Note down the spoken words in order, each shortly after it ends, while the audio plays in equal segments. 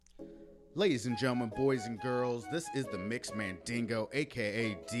Ladies and gentlemen, boys and girls, this is the Mixed Mandingo,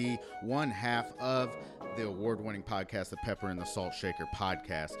 a.k.a. D, one half of the award-winning podcast, the Pepper and the Salt Shaker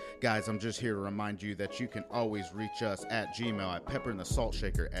podcast. Guys, I'm just here to remind you that you can always reach us at Gmail at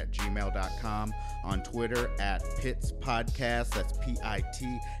pepperandthesaltshaker@gmail.com, on Twitter at Pitts Podcast, that's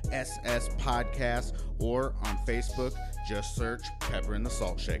P-I-T-S-S Podcast, or on Facebook, just search Pepper and the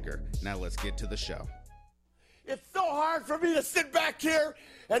Salt Shaker. Now let's get to the show. It's so hard for me to sit back here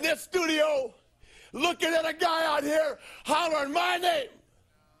in this studio looking at a guy out here hollering my name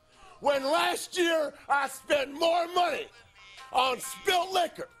when last year I spent more money on spilt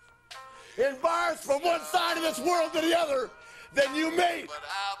liquor in bars from one side of this world to the other than you made.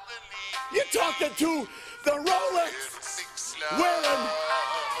 You're talking to the Rolex wearing,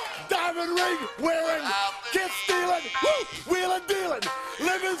 diamond ring wearing, kiss stealing, wheeling dealing,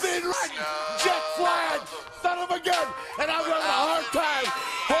 limousine riding, jet flying, son of a gun, and I'm having a hard time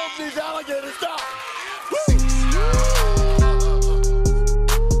holding these alligators down.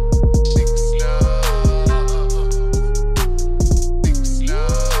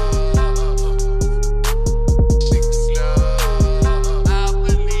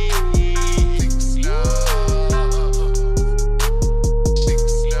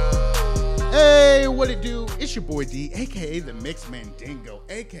 Hey, what it do? It's your boy D, a.k.a. the Mixed Mandingo,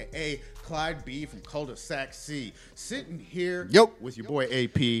 a.k.a. Clyde B from Cul-de-Sac C, sitting here with your boy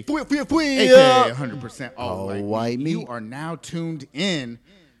AP, a.k.a. 100% all white meat. You are now tuned in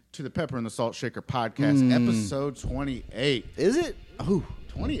to the Pepper and the Salt Shaker podcast, episode 28. Is it? Oh,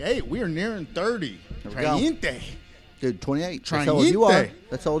 28. We are nearing 30. Triente. Dude, 28. Triente. That's how old you are.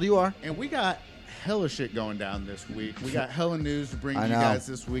 That's how old you are. And we got hella shit going down this week. We got hella news to bring to you guys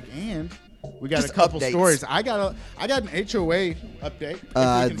this week, and we got Just a couple updates. stories. I got an HOA update.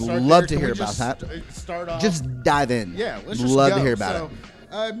 I'd love to hear about that. Start off. Just dive in. Yeah, let's just love go. to hear about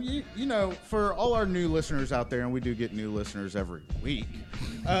it. You know, for all our new listeners out there, and we do get new listeners every week.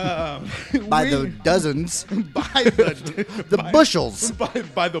 By the dozens. By the bushels.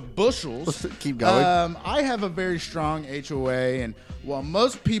 By the bushels. Keep going. I have a very strong HOA, and while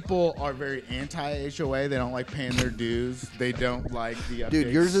most people are very anti-HOA, they don't like paying their dues. They don't like the updates.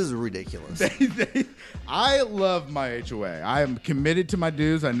 Dude, yours is ridiculous. I love my HOA. I am committed to my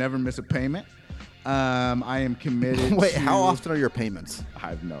dues. I never miss a payment. I am committed. Wait, to... how often are your payments? I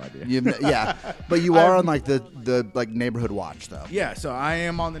have no idea. Yeah, but you are on like the like neighborhood watch though. Yeah, so I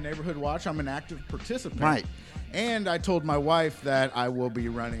am on the neighborhood watch. I'm an active participant. Right. And I told my wife that I will be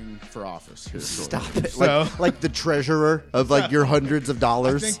running for office here shortly. Stop it. So, like the treasurer of like your hundreds of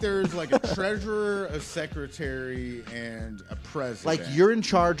dollars. I think there's like a treasurer, a secretary, and a president. Like you're in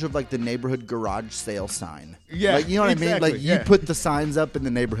charge of like the neighborhood garage sale sign. Yeah, like, you know what I mean? exactly, Like you put the signs up in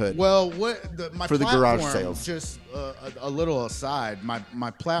the neighborhood. Well, my for the platform, garage sales. Just a little aside,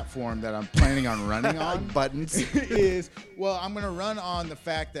 my platform that I'm planning on running on buttons is I'm going to run on the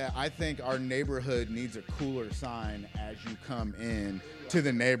fact that I think our neighborhood needs a cooler sign as you come in to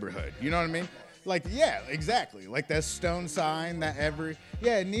the neighborhood. You know what I mean? Like, yeah, exactly. Like that stone sign that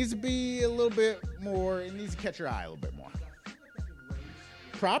it needs to be a little bit more. It needs to catch your eye a little bit more.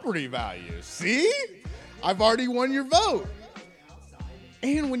 Property values. See? I've already won your vote.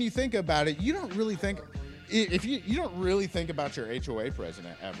 And when you think about it, you don't really think if you don't really think about your HOA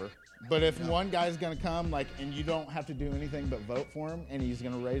president ever. But if one guy's going to come and you don't have to do anything but vote for him and he's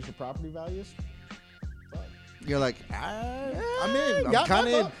going to raise your property values, you're like, I'm in. I'm kind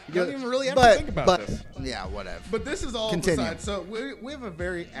of in. You don't even really have to think about this. Yeah, whatever. But this is all Continue. besides. So we have a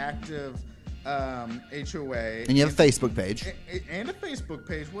very active HOA. And you have a Facebook page. And a Facebook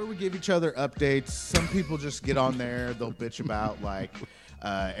page where we give each other updates. Some people just get on there. They'll bitch about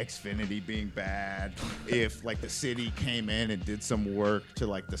Xfinity being bad. If the city came in and did some work to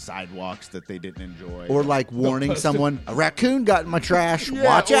the sidewalks that they didn't enjoy. Or warning someone, a raccoon got in my trash. Yeah,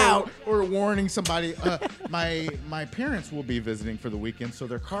 watch out. Or warning somebody, my parents will be visiting for the weekend, so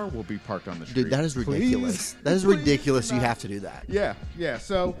their car will be parked on the street. Dude, that is ridiculous. That is ridiculous. You have to do that. Yeah.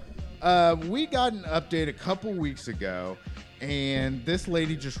 So we got an update a couple weeks ago, and this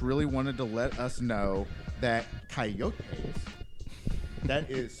lady just really wanted to let us know that coyotes, that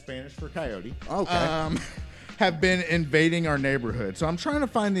is Spanish for coyote, have been invading our neighborhood. So I'm trying to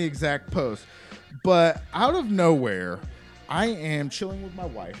find the exact post, but out of nowhere, I am chilling with my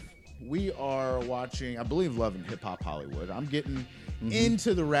wife. We are watching, I believe, Love and Hip Hop Hollywood. I'm getting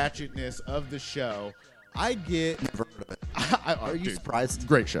into the ratchetness of the show. I get... Never heard of it. Are you surprised?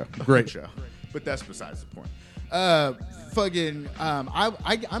 Great show. But that's besides the point. I'm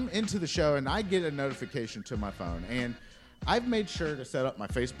into the show, and I get a notification to my phone, and I've made sure to set up my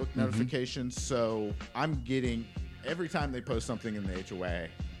Facebook notifications, so I'm getting, every time they post something in the HOA,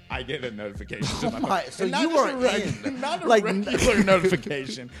 I get a notification. To my my- phone. so And not you just are in. not a Like- regular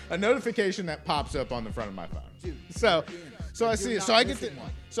notification, a notification that pops up on the front of my phone. So I see it. So I get the.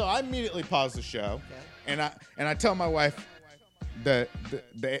 So I immediately pause the show, and I tell my wife the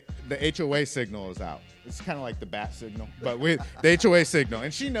HOA signal is out. It's kind of like the bat signal, but with the HOA signal,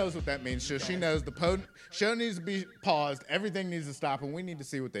 and she knows what that means. So she knows the show needs to be paused, everything needs to stop, and we need to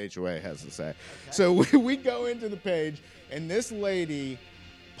see what the HOA has to say. So we go into the page, and this lady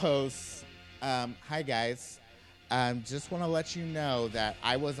posts, "Hi guys, just want to let you know that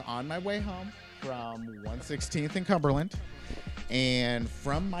I was on my way home from 116th in Cumberland, and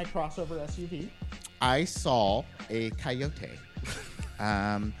from my crossover SUV, I saw a coyote."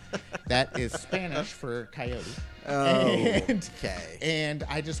 That is Spanish for coyote. Okay. And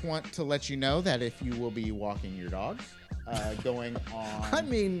I just want to let you know that if you will be walking your dogs, going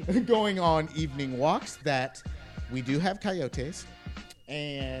on, going on evening walks, that we do have coyotes,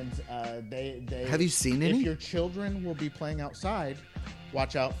 and they. Have you seen any? If your children will be playing outside,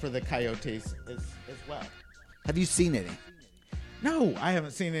 watch out for the coyotes as well. Have you seen any? No, I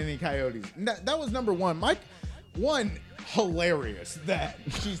haven't seen any coyotes. That was number one. One, hilarious that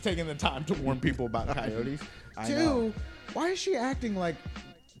she's taking the time to warn people about coyotes. Two, why is she acting like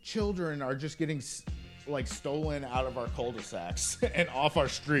children are just getting like stolen out of our cul-de-sacs and off our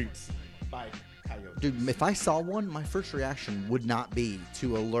streets by coyotes? Dude, if I saw one, my first reaction would not be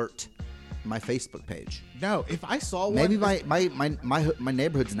to alert my Facebook page. No, if I saw one, Maybe my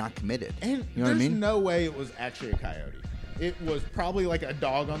neighborhood's not committed. and you know what I there's mean? no way it was actually a coyote. It was probably like a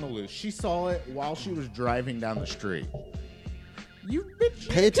dog on the loose. She saw it while she was driving down the street. You bitch,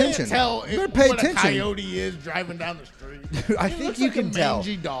 Pay attention. Can't tell You better pay what attention. a coyote is driving down the street. Dude, I It think looks you like can a tell.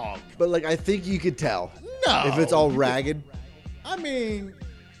 mangy dog. But like, I think you could tell. No. If it's all ragged. I mean,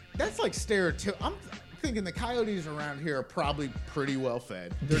 that's like stereotypical. I'm thinking the coyotes around here are probably pretty well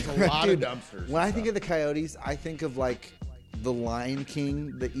fed. There's a lot Dude, of dumpsters. When I think of the coyotes, I think of like the Lion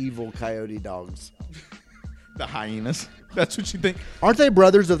King, the evil coyote dogs. the hyenas. That's what you think. Aren't they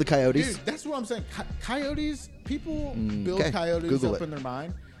brothers of the coyotes? Dude, that's what I'm saying. Coyotes, people build okay. coyotes Google up it. in their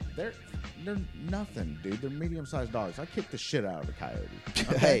mind. They're nothing, dude. They're medium-sized dogs. I kick the shit out of a coyote.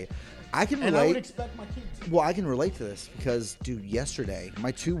 Okay? Hey, I can and I would relate. expect my kids to. Well, I can relate to this because, dude, yesterday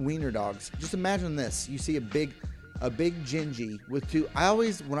my two wiener dogs. Just imagine this: you see a big Gingy with two. I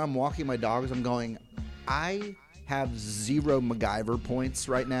always, when I'm walking my dogs, I'm going. I have 0 MacGyver points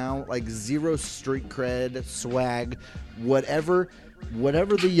right now, like 0 street cred, swag, whatever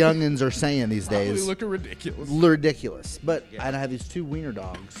the youngins are saying these days. Probably looking ridiculous. Ridiculous. But and I have these two wiener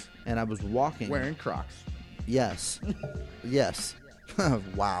dogs, and I was walking. Wearing Crocs. Yes, yes.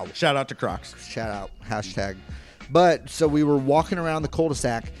 Wow. Shout out to Crocs. Shout out, hashtag. But so we were walking around the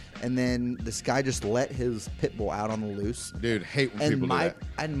cul-de-sac, and then this guy just let his pit bull out on the loose. Dude, hate when And people do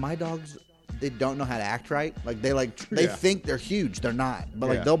that. my dogs, they don't know how to act right. Like they Yeah. think they're huge, they're not. But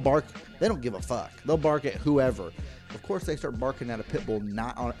like Yeah. they'll bark. They don't give a fuck. They'll bark at whoever. Of course, they start barking at a pit bull,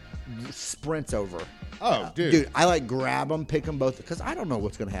 not on sprints over. Oh, dude. I like grab them, pick them both, because I don't know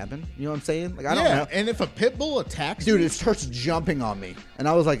what's gonna happen. You know what I'm saying? Like I don't Yeah, know. and if a pit bull attacks Dude, you, it starts jumping on me. And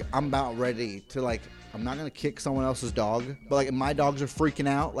I was like, I'm about ready to like, I'm not going to kick someone else's dog. But like, my dogs are freaking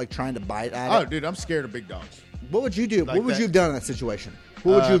out, like trying to bite at oh, it. dude, I'm scared of big dogs. What would you do? Like What would that. you have done in that situation?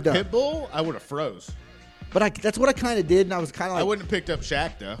 What would you have done? Pit bull, I would have froze. But that's what I kind of did. And I was kind of I like, wouldn't have picked up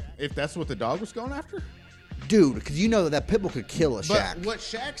Shaq, though, if that's what the dog was going after. dude, because you know that pit bull could kill a But Shaq. what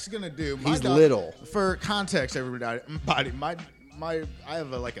Shaq's going to do, He's little. For context, everybody, I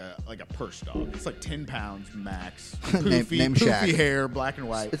have like a purse dog. It's like 10 pounds max. Name Poofy Shaq. hair, black and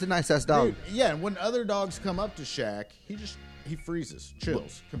white. It's a nice ass dog. Dude, yeah, and when other dogs come up to Shaq, he freezes,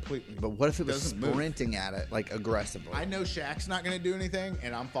 chills completely. But what if it was Doesn't move. sprinting at it, like aggressively? I know Shaq's not going to do anything,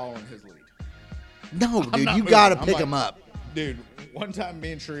 and I'm following his lead. No, I'm dude, not you moving. got to I'm pick like, him up. Dude, one time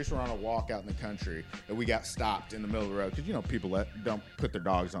me and Therese were on a walk out in the country, and we got stopped in the middle of the road because, you know, people don't put their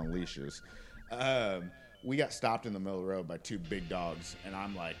dogs on leashes. We got stopped in the middle of the road by two big dogs, and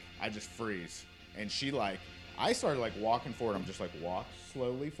I'm like, I just freeze. And she I started like walking forward. I'm just like, walk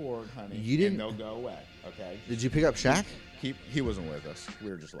slowly forward, honey. You didn't- And they'll go away, okay? Did you pick up Shaq? He wasn't with us. We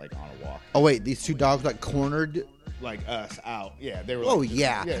were just like on a walk. Oh, wait, these two dogs like cornered. Like us out, yeah. They were. Oh, like, just-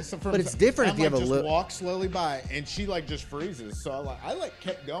 yeah. So But it's different I'm if you have a just little- walk slowly by, and she like just freezes. So I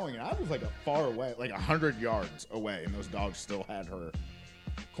kept going, and I was like far away, like 100 yards away, and those dogs still had her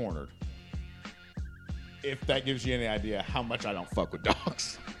cornered. If that gives you any idea how much I don't fuck with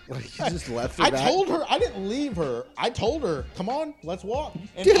dogs. Like you just left her I back? told her I didn't leave her. I told her, "Come on, let's walk."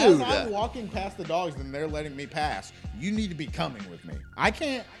 And Dude. as I'm walking past the dogs and they're letting me pass, you need to be coming with me. I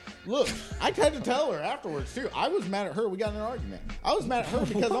can't. Look, I tried to tell her afterwards too. I was mad at her. We got in an argument. I was mad at her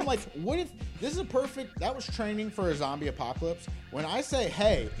because I'm like, what if this is a perfect? That was training for a zombie apocalypse. When I say,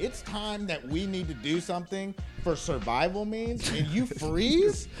 hey, it's time that we need to do something for survival means, and you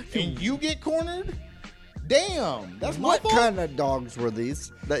freeze and you get cornered. Damn, that's my What fault. kind of dogs were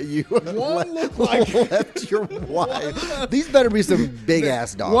these that you One looked like- left your wife? These better be some big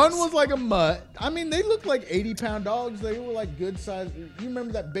ass dogs. One was like a mutt. I mean, they looked like 80-pound dogs. They were like good size. You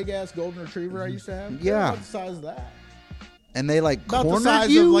remember that big ass golden retriever I used to have? They were Yeah. about the size of that. and they like About the cornered size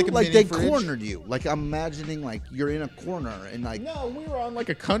of, you, like, a like mini they fridge. cornered you. Like I'm imagining like you're in a corner and like No, we were on like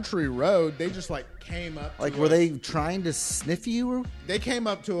a country road. They just like came up. like to were us. they trying to sniff you? They came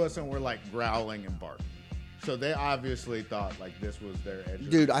up to us and were like growling and barking. So they obviously thought like this was their edge.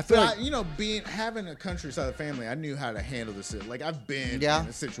 Dude, I feel But like- having a countryside family, I knew how to handle this. Like I've been Yeah. in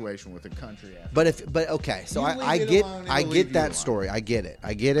a situation with a country. But okay, so You I leave it get alone, I it'll get leave you that alone. story. I get it.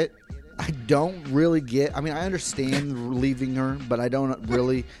 I don't really get. I mean, I understand leaving her, but I don't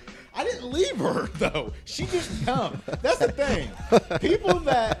really. I didn't leave her though. She didn't come. That's the thing. People You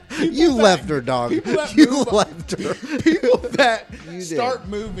that- left her, dog. People that You move- left her. People that You did. start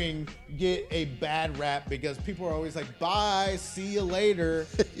moving get a bad rap because people are always like, "Bye, see you later,"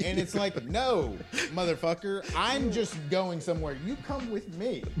 and it's like, "No, motherfucker, I'm just going somewhere. You come with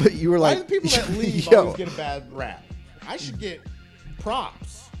me." But you were Why like, do people that leave yo, always get a bad rap? I should get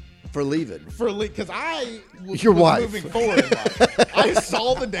props. for leaving. Because I was Your wife. moving forward in life. I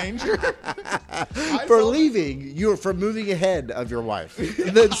saw the danger. I For saw- leaving, you were for moving ahead of your wife.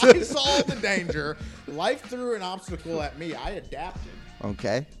 I saw the danger. Life threw an obstacle at me. I adapted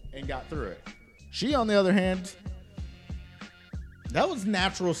Okay. and got through it. She, on the other hand, that was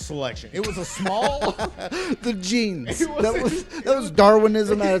natural selection. It was a small. The genes. It was- That was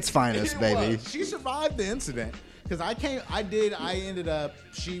Darwinism at its finest, It baby. was. She survived the incident. Because I ended up,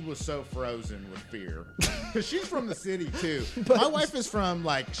 she was so frozen with fear. Because she's from the city, too. My wife is from,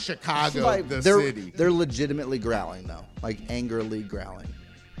 like, Chicago, Like, the they're, city. They're legitimately growling though, like angrily growling.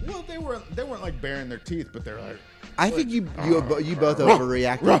 Well, they weren't, like, baring their teeth, but they're like... I think you both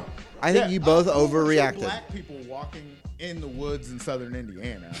overreacted. I think Yeah, you both well, two overreacted. Black people walking in the woods in southern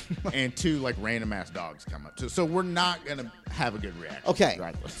Indiana, and two, like, random-ass dogs come up to. So we're not going to have a good reaction. Okay,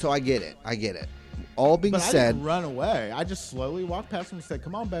 regardless. so I get it. All being But I said, didn't run away. I just slowly walked past them and said,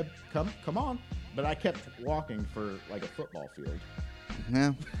 "Come on, babe, come on." But I kept walking for like a football field.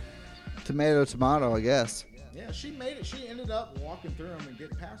 yeah, tomato, I guess. Yeah, she made it. She ended up walking through them and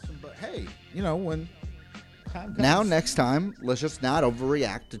getting past them. But hey, when time comes. Now, next time, let's just not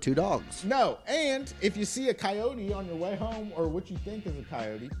overreact to two dogs. No, and if you see a coyote on your way home or what you think is a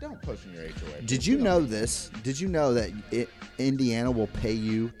coyote, don't push in your HOA. Did you know this? Did you know that Indiana will pay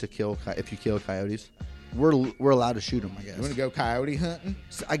you to kill if you kill coyotes? We're allowed to shoot them, I guess. You want to go coyote hunting?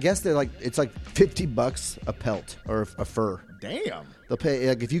 So I guess it's like $50 a pelt or a fur. Damn. They'll pay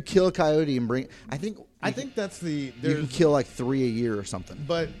like if you kill a coyote and bring. I think that's the. you can There's, kill like 3 a year or something.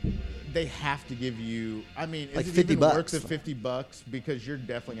 but they have to give you. I mean, Like is it even $50. worth the $50? Because you're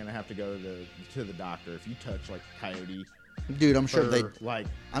definitely gonna have to go to the doctor if you touch like coyote. Dude, I'm sure For, like,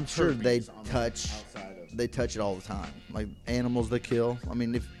 I'm sure they herpes on the touch. outside of- They touch it all the time, like animals they kill. I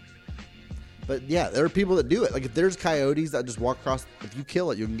mean, but yeah, there are people that do it. Like if there's coyotes that just walk across, if you kill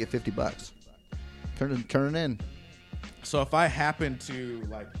it, you can get $50. Turn it in, So if I happen to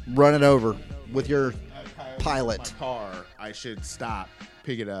like run it over with your a coyote pilot. in my car, I should stop,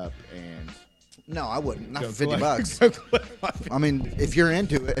 pick it up, and No, I wouldn't. Not go for $50. collect- go collect my I mean, if you're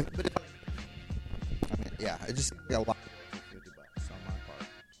into it. But yeah, it just got a lot. $50 on my part.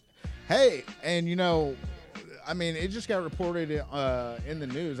 Hey, and I mean, it just got reported in the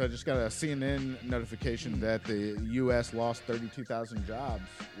news. I just got a CNN notification that the U.S. lost 32,000 jobs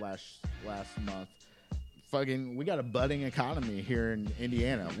last month. We got a budding economy here in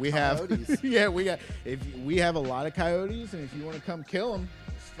Indiana. We have, Coyotes. yeah, we have a lot of coyotes, and if you want to come kill them,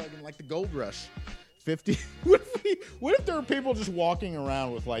 it's fucking like the gold rush. 50. What if there were people just walking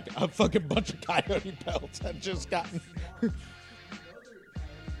around with like a fucking bunch of coyote pelts that just gotten?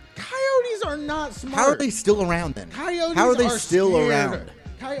 Coyotes are not smart. How are they still around then? Coyotes How are they still scared. around?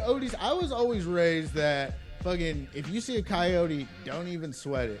 Coyotes. I was always raised that fucking if you see a coyote, don't even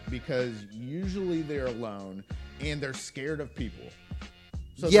sweat it because usually they're alone and they're scared of people.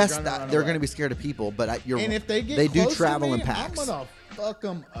 So Yes, gonna run they're away. going to be scared of people, but you're. And if they get they do close travel to me, in packs. I'm gonna fuck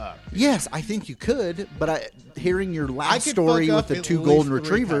them up. Yes, I think you could, but hearing your I last could story fuck with up the at two least golden 3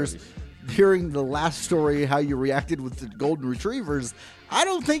 retrievers, coyotes. hearing the last story, how you reacted with the golden retrievers, I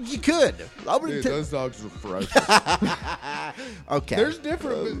don't think you could. Dude, those dogs were ferocious. Okay. There's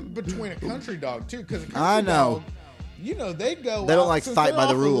different between a country dog too, because I know. Dog, you know, they go. They don't out, like since fight they're by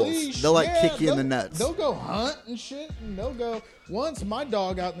the off rules. leash, They'll like kick you in the nuts. They'll go hunt and shit, and they'll go. Once my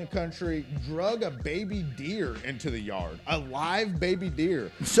dog out in the country drug a baby deer into the yard, a live baby deer.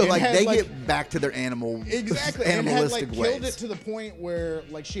 So And like had, they get back to their exactly and had animalistic like ways. killed it to the point where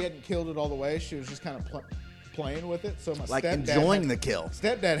like she hadn't killed it all the way. She was just kind of playing with it. So my Like stepdad enjoying had- the kill.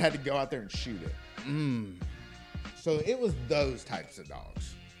 Stepdad had to go out there and shoot it. So it was those types of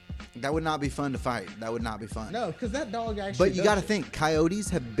dogs. That would not be fun to fight. That would not be fun. No, because that dog actually. But you does got to it. think, coyotes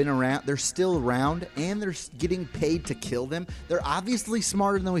have been around. They're still around, and they're getting paid to kill them. They're obviously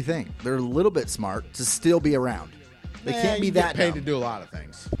smarter than we think. They're a little bit smart to still be around. They Nah, can't be you get that paid dumb. to do a lot of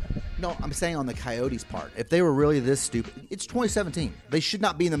things. No, I'm saying on the coyotes part. If they were really this stupid, it's 2017. They should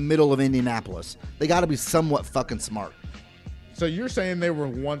not be in the middle of Indianapolis. They got to be somewhat fucking smart. So you're saying they were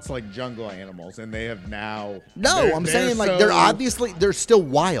once like jungle animals, and they have now? No, I'm saying like they're still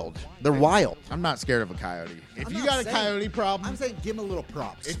wild. They're wild. I'm not scared of a coyote. If I'm you not got a saying- coyoti problem, I'm saying give them a little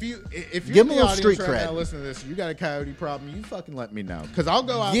props. if you're Give 'em in a the little audience street right cred. now, listen to this. You got a coyote problem, you fucking let me know, because I'll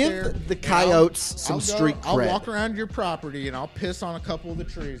go out Give there. the and coyotes some I'll street I'll cred. walk around your property and I'll piss on a couple of the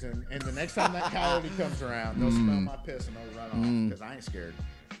trees, and the next time that coyote comes around, they'll smell my piss and they'll run off because I ain't scared.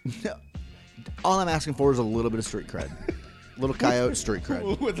 All I'm asking for is a little bit of street cred. Little coyote street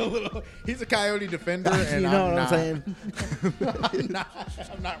cred. With a little, he's a coyote defender, and You know I'm what I'm not, saying?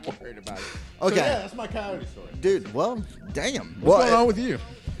 I'm not worried about it. Okay. So, yeah, that's my coyote story. Dude, well, damn. What's going on with you?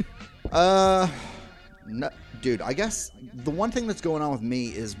 No, dude, I guess the one thing that's going on with me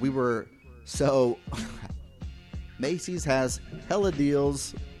is Macy's has hella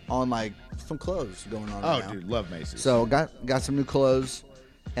deals on like some clothes going on right Oh, now. dude, love Macy's. So got some new clothes,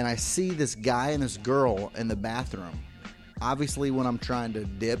 and I see this guy and this girl in the bathroom. Obviously, when I'm trying to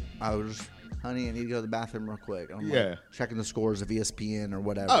dip, I was, honey, I need to go to the bathroom real quick. I'm like, Yeah. checking the scores of ESPN or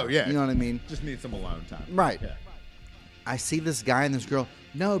whatever. Oh, yeah. You know what I mean? Just need some alone time. Right. Yeah. I see this guy and this girl.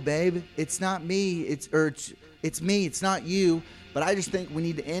 No, babe, it's not me. It's me. It's not you. But I just think we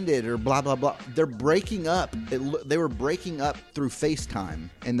need to end it or blah blah blah. They're breaking up. They were breaking up through FaceTime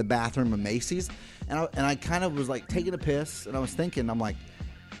in the bathroom of Macy's, and I kind of was like taking a piss, and I was thinking, I'm like,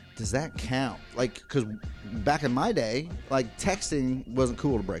 does that count? Like, because back in my day, like texting wasn't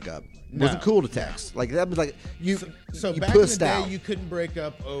cool to break up. It wasn't No. cool to text. Like that was like you So you back in the pussed day, out. you couldn't break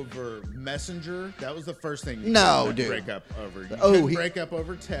up over Messenger. That was the first thing. You No, couldn't dude. break up over. You Oh, couldn't break up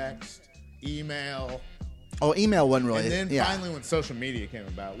over text, email, Oh, email wasn't really. and then yeah. finally, when social media came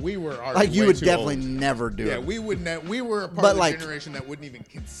about, we were already Like you way would too definitely old. never do Yeah, it. we wouldn't. We were a part But of the like- generation that wouldn't even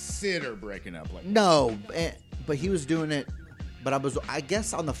consider breaking up. Like, No, but he was doing it. But I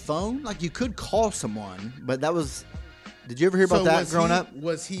guess on the phone, like you could call someone, but that was. Did you ever hear about so that was growing he, up?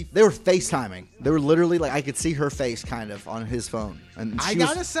 Was he? They were FaceTiming. They were literally like I could see her face kind of on his phone, and I she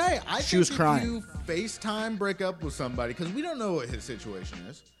gotta was, say, I she think was if crying. you FaceTime break up with somebody, because we don't know what his situation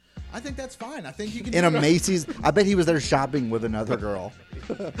is. I think that's fine. I think you can in do a it. Macy's. I bet he was there shopping with another girl.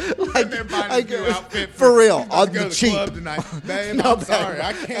 And they're buying a new outfit for real, he's about on to go the to the cheap. club tonight. Babe, No, I'm babe. sorry,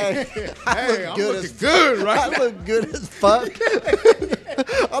 I can't. Hey, I look I'm good looking as- good right I now. look good as fuck.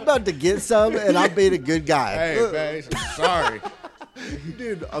 I'm about to get some, and I'm being a good guy. Hey, babe, I'm sorry.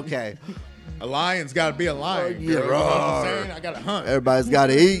 Dude, okay. A lion's got to be a lion. Yeah, girl. You know what I'm roar. saying? I got to hunt. Everybody's got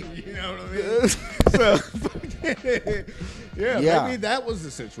to eat. You know what I mean? So, Yeah. maybe that was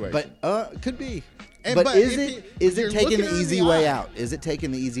the situation. But could be. And- but but is if it you- is you're it taking looking the her in easy the way eye. out? Is it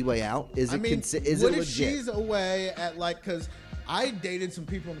taking the easy way out? Is I it mean, is what it if legit? she's away at like, because I dated some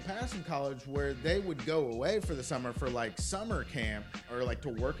people in the past in college where they would go away for the summer for like summer camp or like to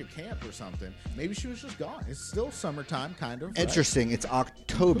work at camp or something. Maybe she was just gone. It's still summertime, kind of. right? Interesting. It's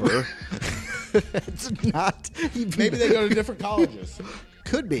October. It's not. Maybe they go to different colleges.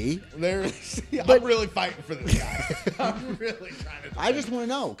 Could be. They're, But- I'm really fighting for this guy. I'm really trying to. I just want to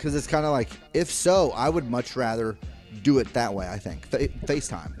know because it's kind of like if so, I would much rather do it that way. I think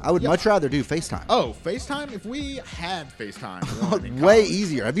FaceTime. I would much rather do FaceTime. Oh, FaceTime? If we had FaceTime, one in Way college-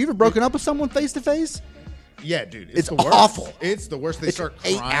 easier. Have you ever broken up with someone face to face? Yeah, dude, It's the worst. awful. It's the worst. They It's start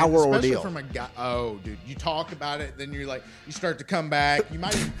an crying, 8-hour especially ordeal. from a guy. Oh, dude, you talk about it, then you're like, you start to come back. You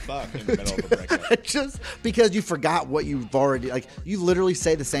might even fuck in the middle of a breakup. Just because you forgot what you've already like. You literally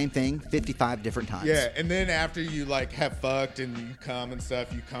say the same thing 55 different times. Yeah, and then after you like have fucked and you come and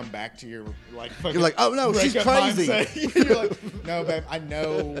stuff, you come back to your like. Fucking You're like, oh, no, she's breakup crazy. mindset. You're like, no, babe, I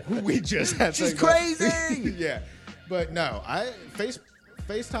know who we just had. She's sex with." crazy. Yeah, but no,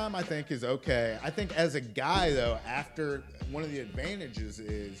 FaceTime I think is okay. I think as a guy though, after one of the advantages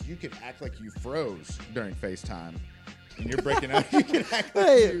is you can act like you froze during FaceTime. When you're breaking up, you can act like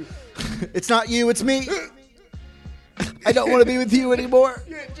Hey, you. it's not you, it's me. I don't want to be with you anymore.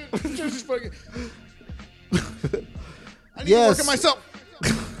 Yeah, just fucking. I need Yes. to work on myself.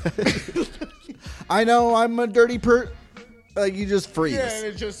 I know I'm a dirty Like you just freeze. Yeah, and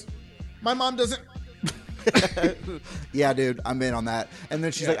it's just my mom doesn't. Yeah, dude, I'm in on that. And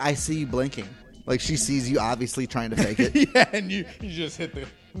then she's Yeah. like, I see you blinking. Like she sees you obviously trying to fake it. Yeah, and you just hit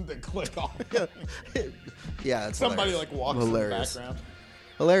the click off. Yeah, it's Somebody hilarious. like walks Hilarious. in the background.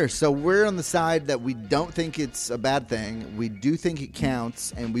 Hilarious. So we're on the side that we don't think it's a bad thing. We do think it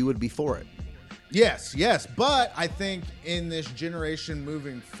counts, and we would be for it. Yes, but I think in this generation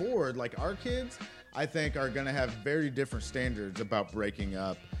moving forward, like our kids, I think are going to have very different standards about breaking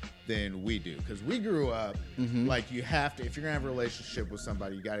up than we do. Because we grew up, like you have to, if you're going to have a relationship with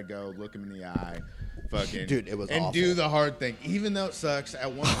somebody, you got to go look them in the eye, fucking, Dude, it was and awful. do the hard thing. Even though it sucks,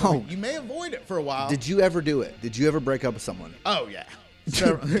 at one point, you may avoid it for a while. Did you ever do it? Did you ever break up with someone? Oh, yeah.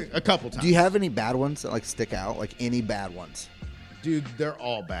 A couple times. Do you have any bad ones that like stick out? Like any bad ones? Dude, they're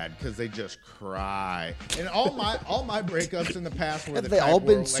all bad because they just cry. And all my breakups in the past were Have the they type all been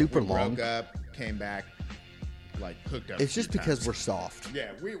where, like, super we long? broke up, came back, like hooked up. It's a just few because times. we're soft.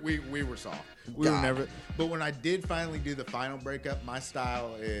 Yeah, we were soft. We God. were never. But when I did finally do the final breakup, my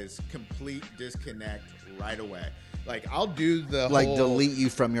style is complete disconnect right away. Like I'll do the Like whole, delete you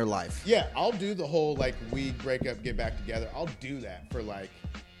from your life. Yeah, I'll do the whole like we break up, get back together. I'll do that for like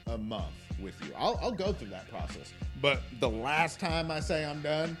a month with you. I'll go through that process. But the last time I say I'm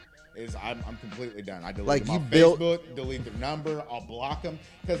done is I'm completely done. I delete Like, them you off built- Facebook, delete their number, I'll block them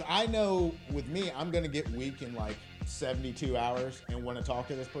because I know with me I'm gonna get weak in like 72 hours and want to talk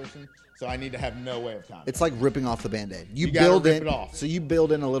to this person. So I need to have no way of contact. It's like ripping off the Band-Aid. You gotta build rip in, it off. so you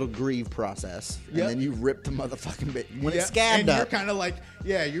build in a little grieve process, Yep. and then you rip the motherfucking bit when Yeah, it's scabbed and you're up. kind of like,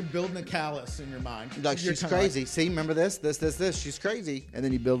 yeah, you're building a callus in your mind. Like You're she's kinda crazy. See, remember this? She's crazy, and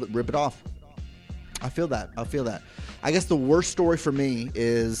then you build it, rip it off. I feel that. I guess the worst story for me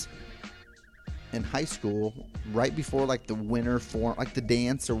is in high school, right before like the winter form, like the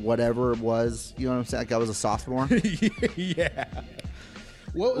dance or whatever it was. You know what I'm saying? Like I was a sophomore. Yeah.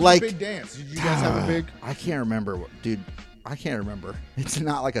 What was Like- the big dance? Did you guys have a big? I can't remember, dude. I can't remember. It's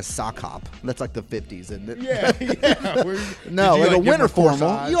not like a sock hop. That's like the 50s, isn't it? Yeah, yeah. No, Did you, like a give winter her formal.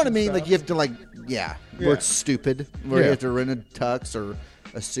 corsage You know what I and mean? stuff? Like you have to like, where it's stupid, where you Yeah. have to rent a tux or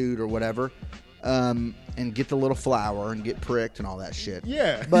a suit or whatever, and get the little flower and get pricked and all that shit.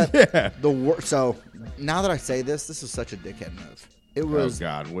 Yeah, But yeah. so now that I say this is such a dickhead move. It Oh was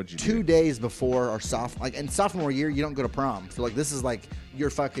God, what'd you 2 do? days before our sophomore year, you don't go to prom. So like this is like your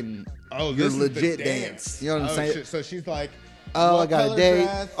fucking Oh, your this is the legit dance. You know what I'm Oh, saying? shit. So she's like, Oh, what I got a color date.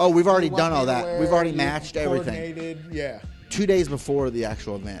 dress Oh, we've already you done want all me to that. wear? We've already You matched everything. coordinated? Yeah. 2 days before the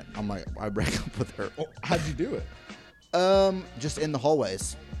actual event, I'm like, I break up with her. Oh, how'd you do it? Just in the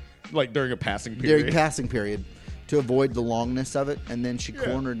hallways Like during a passing period. during passing period to avoid the longness of it, and then she Yeah.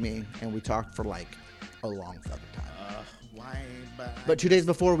 cornered me, and we talked for like a long fucking time. Why? But 2 days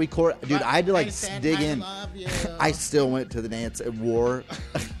before we dude, I had to like said dig I in. love you. I still went to the dance and wore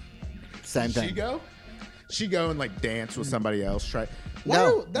same Did thing. she go? She go and like dance with somebody else. Try.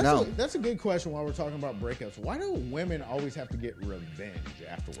 No, no. That's a good question. While we're talking about breakups, why do women always have to get revenge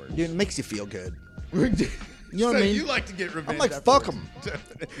afterwards? Dude, it makes you feel good. You know what I mean? You like to get revenge? I'm like, fuck afterwards.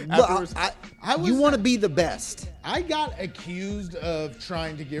 'em. Afterwards. Look, I was you want to be the best. I got accused of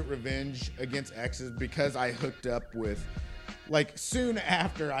trying to get revenge against exes because I hooked up with, like, soon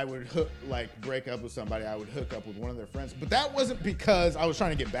after I would break up with somebody, I would hook up with one of their friends. But that wasn't because I was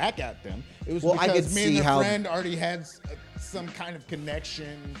trying to get back at them. It was Well, I because could me and see the how- friend already had some kind of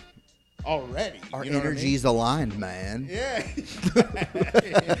connection already. Our You know what I mean? energies aligned, man. Yeah.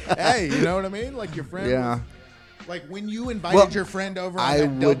 Hey, you know what I mean? Like your friend. Yeah. Like when you invited Well, your friend over on I that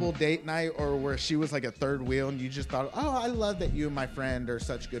would- double date night, or where she was like a third wheel, and you just thought, "Oh, I love that you and my friend are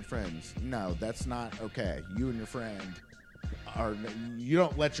such good friends." No, that's not okay. You and your friend are. You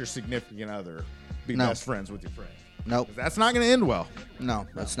don't let your significant other be No. best friends with your friend. Nope. 'Cause that's not going to end well. No,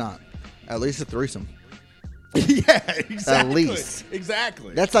 that's not. At least a threesome. Yeah, exactly. least.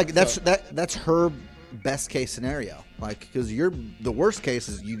 Exactly. That's like that's So- that's her best case scenario. Like because the worst case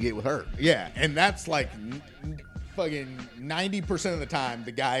is you get with her. Yeah, and that's like fucking 90% of the time,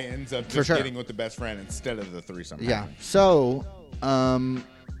 the guy ends up just sure. getting with the best friend instead of the threesome. Yeah. So,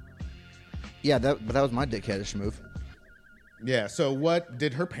 yeah, but that was my dickheadish move. Yeah. So, what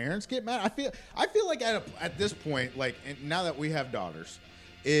did her parents get mad? I feel like at this point, like and now that we have daughters,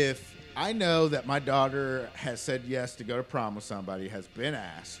 if I know that my daughter has said yes to go to prom with somebody, has been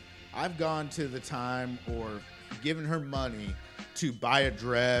asked, I've gone to the time or giving her money to buy a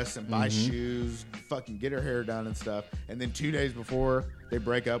dress and buy shoes, fucking get her hair done and stuff. And then 2 days before they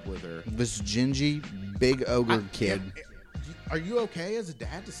break up with her. This gingy, big ogre kid. Are you okay as a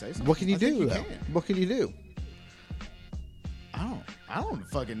dad to say something? What can you I think do, though? can. What can you do? I don't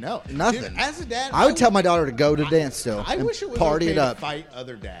fucking know. Nothing. Dude, as a dad, I would tell my daughter to go to dance still. I and wish it was party okay it up. to fight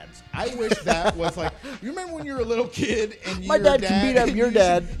other dads. I wish that was like. You remember when you were a little kid and My your dad can beat up and your you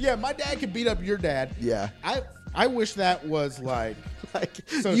dad. Yeah, my dad could beat up your dad. Yeah. I wish that was like. Like,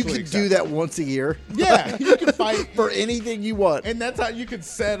 Socially you could do acceptable. that once a year. Yeah, you could fight for anything you want. and that's how you could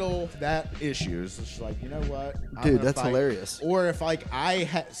settle that issue. It's just like, you know what, I'm Dude, gonna that's fight. hilarious. Or if like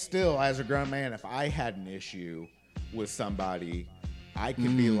still as a grown man, if I had an issue with somebody, I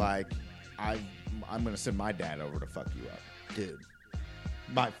could be like, I'm gonna send my dad over to fuck you up. Dude.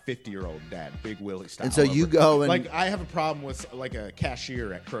 My 50-year-old dad, Big Willie style. And so you over. go and- like I have a problem with like a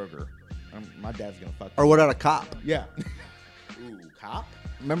cashier at Kroger. My dad's gonna fuck. Or what about a cop? Yeah. Ooh, cop.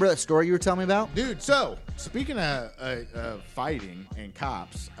 Remember that story you were telling me about? Dude, so speaking of fighting and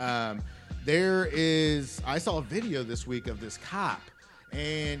cops, I saw a video this week of this cop,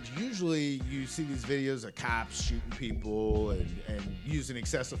 and usually you see these videos of cops shooting people and using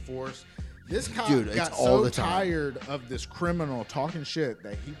excessive force. This cop Dude, it's got all so the time. tired of this criminal talking shit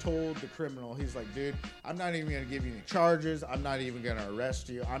that he told the criminal, he's like, dude, I'm not even going to give you any charges. I'm not even going to arrest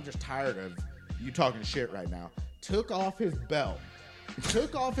you. I'm just tired of you talking shit right now. Took off his belt.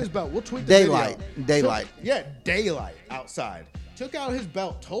 We'll tweet the Daylight. video. Daylight. Daylight outside. Took out his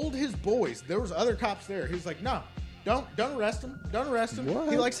belt. Told his boys. There was other cops there. He was like, no, don't arrest him. Don't arrest him. What?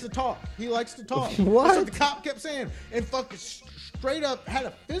 He likes to talk. What? That's what the cop kept saying. And fucking straight up had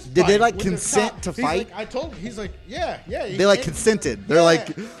a fist fight. Did they, like, with this consent cop. to He's fight? like, I told him. He's like, yeah. They like consented. They're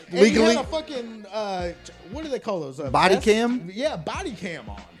like And legally. he had a fucking what do they call those? Body vests? cam? Yeah, body cam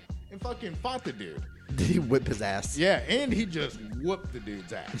on, and fucking fought the dude. Did he whip his ass? Yeah, and he just whooped the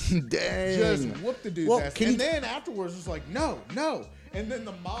dude's ass. Dang. Just whooped the dude's Well, ass. can And you- then afterwards was like, no. And then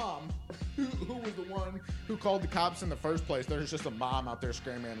the mom, who was the one who called the cops in the first place, there's just a mom out there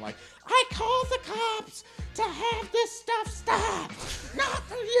screaming like, I called the cops to have this stuff stop, not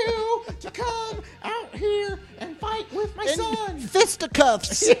for you to come out here and fight with my son.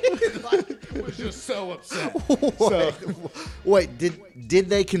 Fisticuffs. Like, was just so upset. So, Wait, did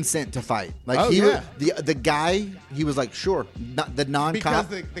they consent to fight? Like Oh, he yeah. the guy, he was like, sure. Not the because non-cop.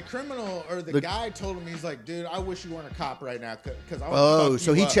 the criminal or the guy told him, he's like, dude, I wish you weren't a cop right now because I want Oh, to fuck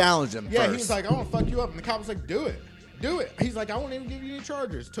so you he up. challenged him Yeah, first. he was like, I want to fuck you up. And the cop was like, do it. He's like, I won't even give you any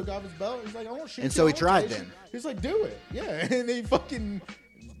charges. Took off his belt. He's like, I won't shoot you. And so he I won't tried chase you. then. He's like, do it. Yeah. And they fucking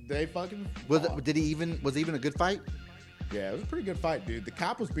fought. Was it even a good fight? Yeah, it was a pretty good fight, dude. The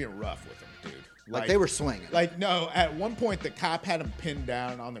cop was being rough with him, dude. Like they were swinging. Like, no, at one point the cop had him pinned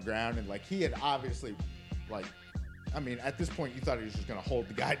down on the ground, and like he had obviously, like, I mean, at this point you thought he was just gonna hold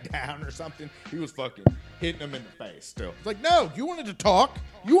the guy down or something. He was fucking hitting him in the face still. It's like, no, you wanted to talk.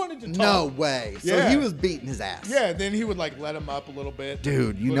 No way. So Yeah. he was beating his ass. Yeah, then he would like let him up a little bit.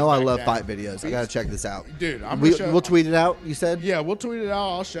 Dude, you put know him I back love down. fight videos. I gotta check this out. Dude, I'm gonna show. We'll tweet it out. You said. Yeah, we'll tweet it out.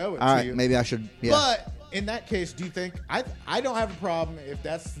 I'll show it All to right. you. Maybe I should. Yeah. But in that case, do you think I don't have a problem if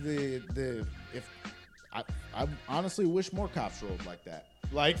that's I honestly wish more cops rolled like that.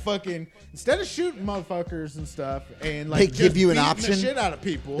 Like fucking instead of shooting motherfuckers and stuff and like They just give you an beating option. the shit out of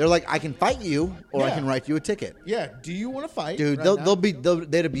people. They're like, I can fight you, or I Yeah. can write you a ticket. yeah, do you want to fight? Dude, right now?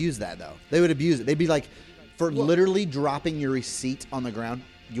 they'd abuse that though. They would abuse it. They'd be like, for literally dropping your receipt on the ground.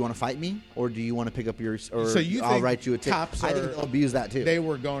 Do you want to fight me, or do you want to pick up your? Or So you I'll think write you a ticket. cops I think are- they'll abuse that too.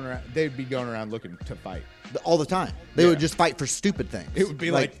 They'd be going around looking to fight. All the time. They Yeah. would just fight for stupid things. It would be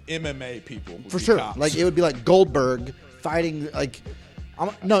like MMA people would for be sure. cops. Like it would be like Goldberg fighting like. I'm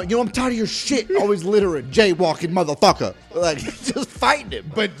tired of your shit. Always littering, jaywalking, motherfucker. Like just fighting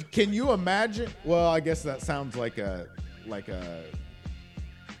him. But can you imagine? Well, I guess that sounds like a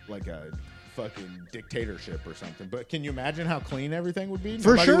fucking dictatorship or something. But can you imagine how clean everything would be? For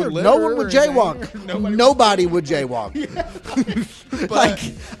Nobody sure, would no litter one would or anything. jaywalk. Nobody would jaywalk. Like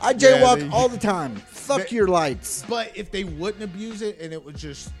I jaywalk all the time. Fuck your lights. But if they wouldn't abuse it and it was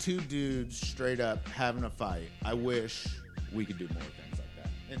just two dudes straight up having a fight, I wish we could do more things like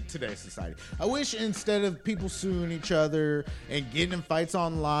that in today's society. I wish instead of people suing each other and getting in fights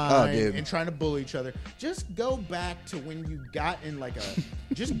online dude. and trying to bully each other, just go back to when you got in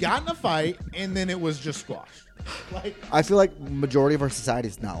got in a fight and then it was just squashed. Like, I feel like majority of our society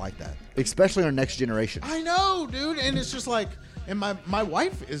is not like that, especially our next generation. I know, dude, and it's just like, and my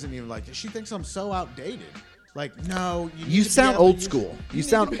wife isn't even like this. She thinks I'm so outdated. Like, no, You sound old school. You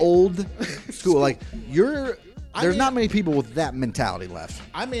sound old school. Like There's not many people with that mentality left.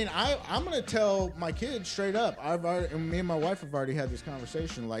 I mean, I'm gonna tell my kids straight up. Me and my wife have already had this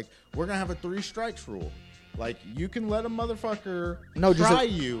conversation. Like, we're gonna have a 3 strikes rule. Like, you can let a motherfucker try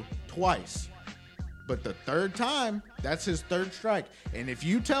you twice, but the third time, that's his 3rd strike. And if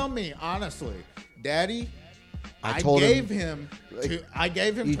you tell me honestly, Daddy, I gave him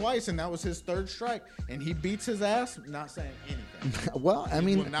twice, and that was his 3rd strike, and he beats his ass, not saying anything. Well, I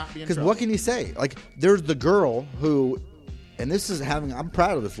mean, because what can you say? Like, there's the girl who, and this is I'm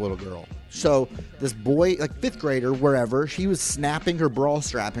proud of this little girl. So this boy, like 5th grader, wherever, she was snapping her bra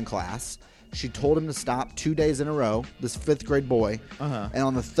strap in class. She told him to stop 2 days in a row. This 5th grade boy, and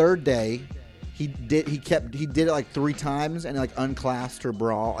on the 3rd day, he did it like 3 times and like unclasped her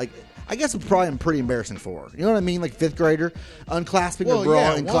bra. Like, I guess it's probably pretty embarrassing for her. You know what I mean? Like 5th grader unclasping her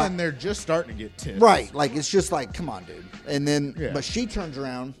bra. Yeah, they're just starting to get tits. Right. Like, it's just like, come on, dude. And then, but she turns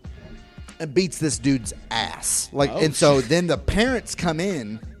around and beats this dude's ass. Like, so then the parents come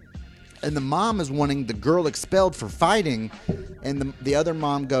in, and the mom is wanting the girl expelled for fighting, and the other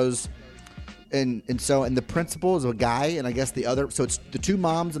mom goes. And the principal is a guy, and I guess so it's the 2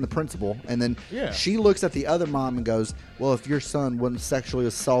 moms and the principal, and then she looks at the other mom and goes, well, if your son wasn't sexually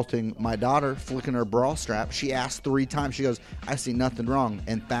assaulting my daughter, flicking her bra strap, she asked 3 times, she goes, I see nothing wrong.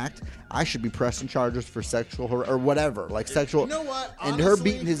 In fact, I should be pressing charges for sexual or whatever, like sexual. You know what? Honestly, and her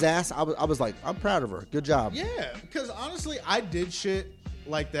beating his ass, I was like, I'm proud of her. Good job. Yeah, because honestly, I did shit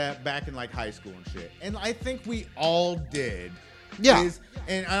like that back in like high school and shit, and I think we all did. Yeah.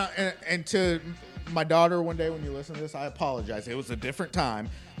 And to my daughter, one day when you listen to this, I apologize. It was a different time.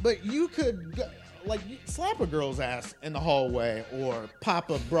 But you could, like, slap a girl's ass in the hallway or pop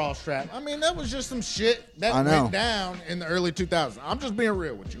a bra strap. I mean, that was just some shit that went down in the early 2000s. I'm just being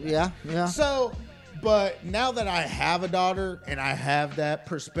real with you. Yeah. So, but now that I have a daughter and I have that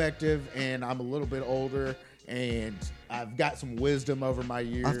perspective and I'm a little bit older and I've got some wisdom over my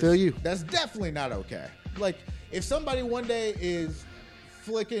years. I feel you. That's definitely not okay. Like, if somebody one day is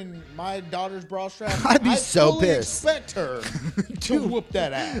flicking my daughter's bra strap, I'd be so fully pissed. expect her to whoop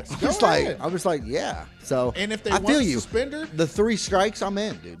that ass. I was like, yeah. So and if they I want feel to you. suspend her, the 3 strikes, I'm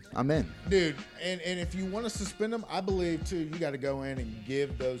in, dude. I'm in. Dude, and if you want to suspend them, I believe too, you got to go in and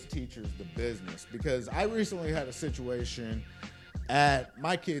give those teachers the business. Because I recently had a situation at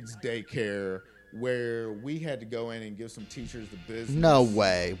my kid's daycare where we had to go in and give some teachers the business. No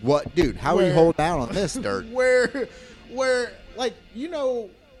way. What, dude? How are you holding out on this, Dirt? Where, like, you know,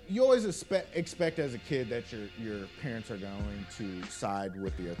 you always expect as a kid that your parents are going to side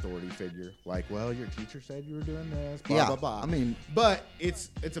with the authority figure. Like, well, your teacher said you were doing this, blah, blah, blah. I mean, but it's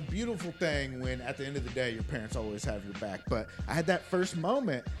a beautiful thing when at the end of the day, your parents always have your back. But I had that first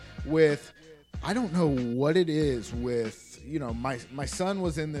moment with, I don't know what it is with, you know, my son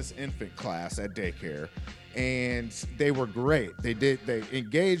was in this infant class at daycare, and they were great. They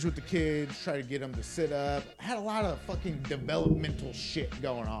engaged with the kids, tried to get them to sit up, had a lot of fucking developmental shit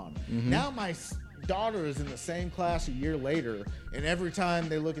going on. Now my daughter is in the same class a year later, and every time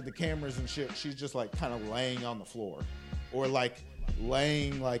they look at the cameras and shit, she's just like kind of laying on the floor or like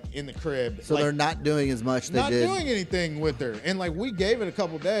laying like in the crib. So like, they're not doing as much they did. Not doing anything with her. And like, we gave it a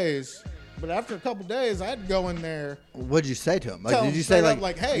couple days. But after a couple days, I had to go in there. What'd you say to him? Like, did you say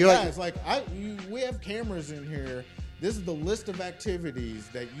like, hey guys, we have cameras in here. This is the list of activities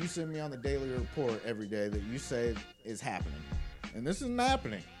that you send me on the daily report every day that you say is happening, and this isn't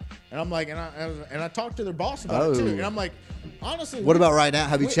happening. And I'm like, and I talked to their boss about it too. And I'm like, honestly, what about right now?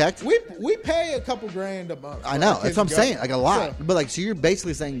 Have you checked? We pay a couple grand a month. I know, that's what I'm saying, like a lot. But like, so you're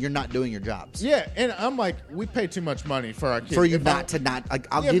basically saying you're not doing your jobs. Yeah, and I'm like, we pay too much money for our kids. For you not like,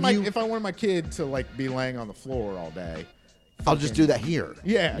 I'll give you. If I wanted my kid to like be laying on the floor all day, I'll just do that here.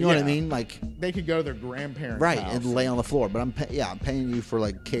 Yeah, you know what I mean. Like, they could go to their grandparents' right house and lay on the floor. But I'm paying you for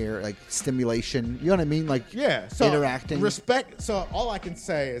like care, like stimulation. You know what I mean? Like, yeah, so interacting, respect. So all I can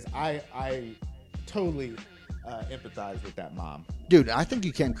say is I totally empathize with that mom. Dude, I think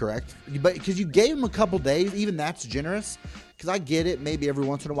you can correct, but because you gave him a couple days, even that's generous. Because I get it, maybe every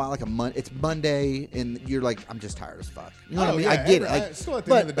once in a while, like it's Monday, and you're like, I'm just tired as fuck. You know what I mean? Yeah, I get it. Like, still at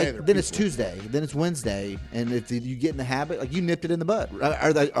the end of the day, then it's Tuesday, then it's Wednesday, and if you get in the habit, like you nipped it in the bud.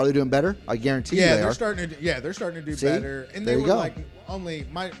 Are they doing better? I guarantee you they they're are. starting to do See? better. And There they you were go. like, only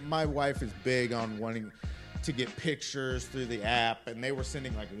my wife is big on wanting to get pictures through the app, and they were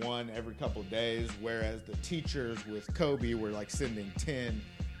sending like one every couple of days, whereas the teachers with Kobe were like sending 10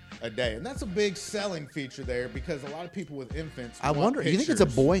 a day. And that's a big selling feature there because a lot of people with infants I want wonder, you think it's a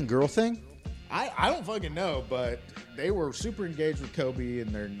pictures. boy and girl thing? I don't fucking know, but they were super engaged with Kobe,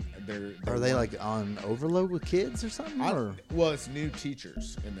 and they're Are they like on overload with kids or something? Or? Well, it's new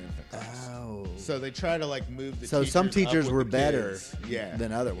teachers in the infant class. Oh. So they try to like move the. So teachers some up teachers with were the better kids.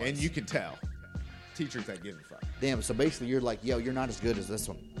 than other ones. and you can tell teachers that give a fuck. Damn. So basically, you're like, yo, you're not as good as this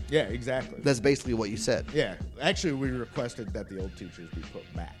one. Yeah, exactly. That's basically what you said. Yeah, actually, we requested that the old teachers be put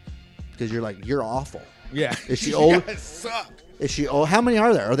back. Because you're like, you're awful. Yeah, Is she You old? guys suck. Is she old? How many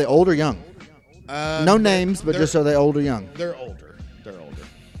are there? Are they old or young? No names, but just are they old or young? They're older. They're older.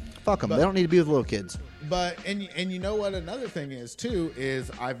 Fuck them. They don't need to be with little kids. But and you know what another thing is too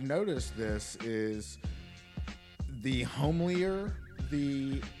is I've noticed this is the homelier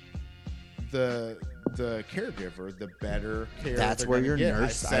the caregiver, the better care. That's they're where gonna your get.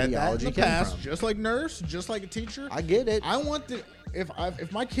 nurse I said that in ideology the came past, from. just like nurse, just like a teacher. I get it. I want the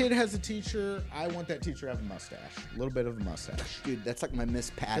if my kid has a teacher, I want that teacher to have a mustache, a little bit of a mustache, Dude, that's like my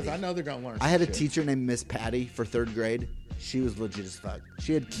Miss Patty. because I know they're gonna learn. I had a some shit. teacher named Miss Patty for 3rd grade. She was legit as fuck.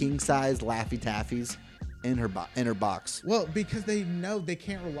 She had king size Laffy Taffies in her box. Well, because they know they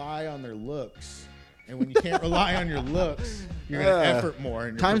can't rely on their looks. And when you can't rely on your looks, you're going to effort more.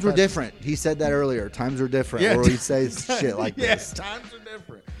 In your Times were profession. different. He said that earlier. Times were different. Yeah. Or he says shit like Yes, this. times are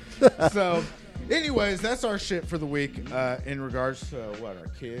different. So, anyways, that's our shit for the week in regards to what our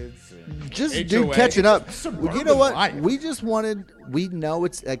kids. And Just HOA. dude, catching up. It's You suburban know what? life. We know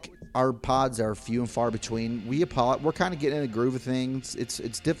it's like our pods are few and far between. We're kind of getting in a groove of things. It's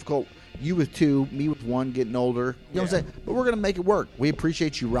difficult. You with 2, me with 1, getting older. You know what I'm saying? But we're gonna make it work. We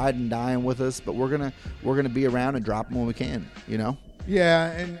appreciate you riding and dying with us, but we're gonna be around and drop them when we can. You know?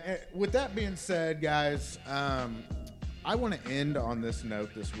 Yeah, and with that being said, guys, I want to end on this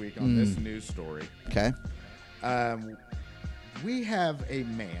note this week on this news story. Okay. We have a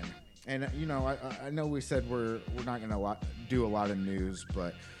man, and you know, I know we said we're not going to do a lot of news,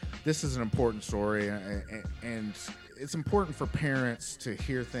 but this is an important story, and it's important for parents to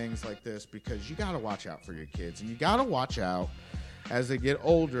hear things like this because you got to watch out for your kids, and you got to watch out as they get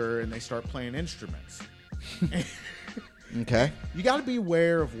older and they start playing instruments. Okay. You got to be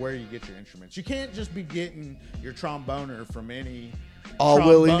aware of where you get your instruments. You can't just be getting your tromboner from any All tromboner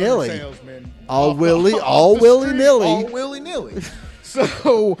willy-nilly. salesman. All off all the street, willy-nilly. All willy-nilly.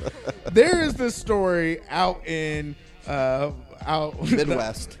 So there is this story out in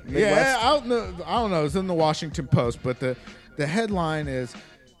Midwest. Yeah, out in the, I don't know. It's in the Washington Post, but the headline is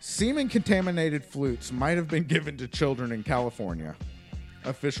semen contaminated flutes might have been given to children in California.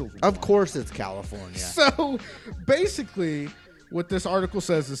 Officials. Of course, it's California. So basically, what this article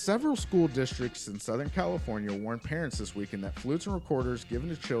says is several school districts in Southern California warned parents this weekend that flutes and recorders given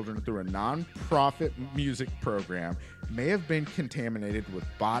to children through a non-profit music program may have been contaminated with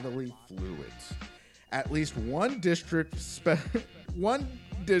bodily fluids. At least one district specified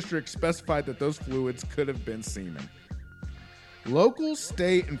that those fluids could have been semen. Local,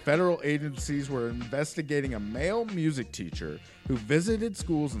 state, and federal agencies were investigating a male music teacher who visited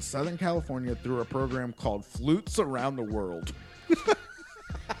schools in Southern California through a program called Flutes Around the World.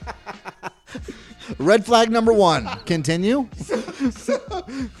 Red flag number 1. Continue.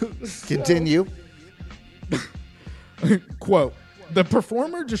 Continue. Quote, the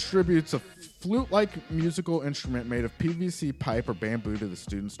performer distributes a flute-like musical instrument made of PVC pipe or bamboo to the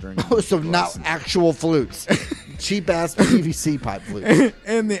students during Oh, so music not lessons. actual flutes. Cheap ass PVC pipe flutes.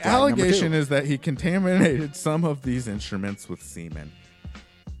 And the Flag number allegation 2. is that he contaminated some of these instruments with semen.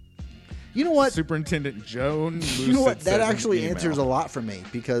 You know what? Superintendent Joan Lucid You know what? says That in an actually email. answers a lot for me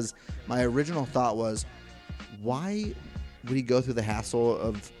because my original thought was, why would he go through the hassle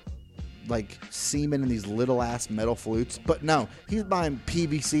of like semen in these little ass metal flutes? But no, he's buying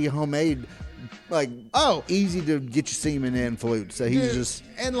PVC homemade, like easy to get your semen in flutes. So he's Dude, just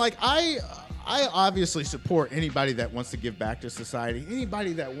and like I obviously support anybody that wants to give back to society,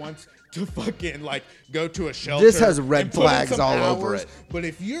 anybody that wants to fucking like go to a shelter. This has red and put in flags some all over hours. it. But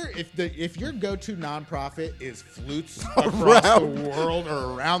if your go-to nonprofit is flutes across the world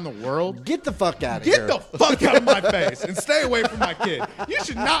or around the world, get the fuck out of get here. the fuck out of my face and stay away from my kid. You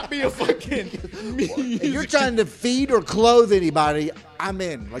should not be a fucking If you're trying to feed or clothe anybody, I'm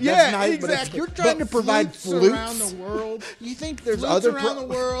in. Like that's nice, but if you're trying to provide flutes around the world, you think there's flutes other around the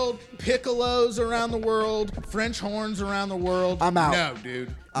world, piccolos around the world, French horns around the world. I'm out. No,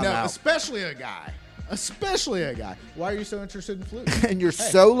 dude. I'm no, out. Especially a guy. Why are you so interested in flutes? and you're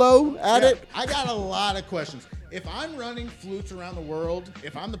solo at Yeah, it. I got a lot of questions. If I'm running flutes around the world,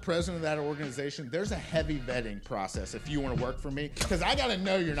 if I'm the president of that organization, there's a heavy vetting process if you want to work for me, because I got to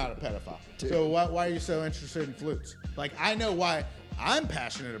know you're not a pedophile. Dude. So why are you so interested in flutes? Like, I know why I'm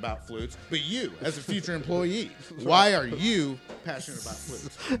passionate about flutes, but you, as a future employee, why are you passionate about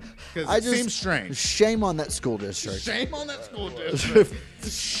flutes? Because it seems strange. Shame on that school district. Shame on that school district.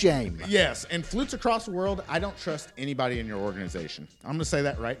 Shame. Yes, and Flutes Across the World, I don't trust anybody in your organization. I'm going to say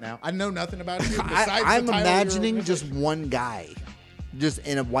that right now. I know nothing about you. I'm imagining just one guy, just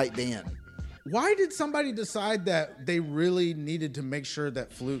in a white van. Why did somebody decide that they really needed to make sure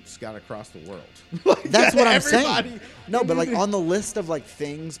that flutes got across the world? That's what I'm saying. No, but like on the list of like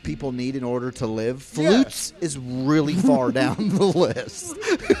things people need in order to live, flutes is really far down the list.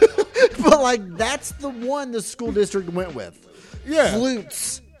 But like that's the one the school district went with. Yeah.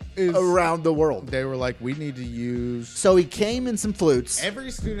 Flutes around the world. They were like, we need to use... So he came in some flutes. Every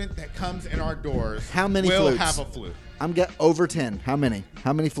student that comes in our doors How many will flutes? have a flute. I'm get over 10. How many?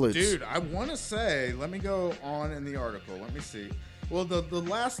 How many flutes? Dude, I want to say, let me go on in the article. Let me see. Well, the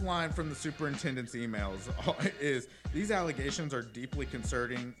last line from the superintendent's emails is, these allegations are deeply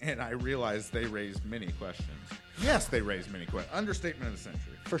concerning, and I realize they raise many questions. Yes, they raise many questions. Understatement of the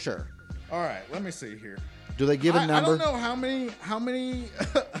century. For sure. All right, let me see here. Do they give a number? I don't know how many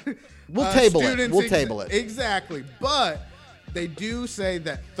We'll table it. students We'll table it. Exactly. But they do say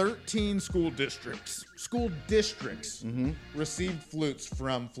that 13 school districts received flutes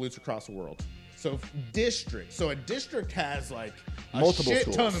from Flutes Across the World. So districts. So a district has like a Multiple shit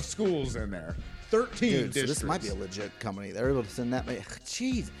schools. ton of schools in there. 13 Dude, so districts. this might be a legit company. They're able to send that many.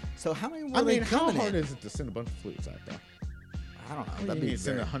 Jeez. So how many were I they mean, how coming hard in? is it to send a bunch of flutes out there? I don't know. You That'd need be to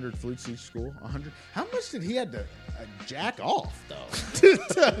send very... 100 flutes each school. 100. How much did he had to jack off though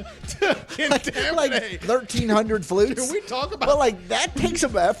to contaminate? like 1,300 flutes. Can we talk about? But like that takes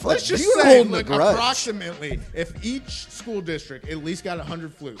some effort. Let's just You're say, holding look, a grudge, approximately, if each school district at least got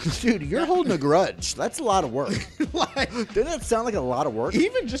 100 flutes, dude. You're holding a grudge. That's a lot of work. like Doesn't that sound like a lot of work?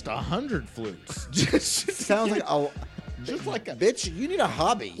 even just 100 flutes, just Sounds like a just like a bitch. You need a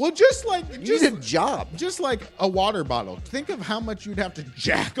hobby. well, just like you need a job. just like a water bottle. Think of how much you'd have to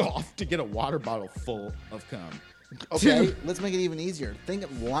jack off to get a water bottle full of cum. Okay, let's make it even easier.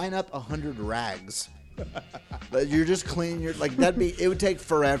 Line up 100 rags. But you're just cleaning your like that'd be. It would take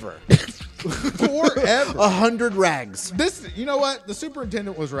forever. Forever. 100 rags. This, you know what? The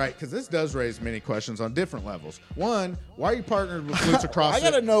superintendent was right because this does raise many questions on different levels. One, why are you partnered with Flutes Across I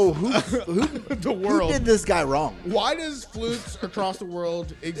gotta know who the world? who did this guy wrong. Why does Flutes Across the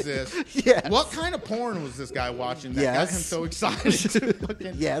World exist? Yes. What kind of porn was this guy watching that got Yes. him so excited? to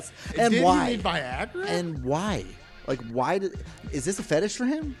fucking- Yes, and did why? he need Viagra? And why? Like, why is this a fetish for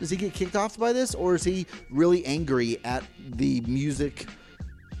him? Does he get kicked off by this, or is he really angry at the music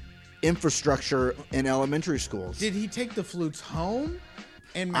infrastructure in elementary schools? did he take the flutes home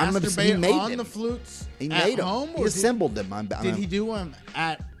and He masturbate made on them. the flutes He at made them. home? He Or assembled them. did he do them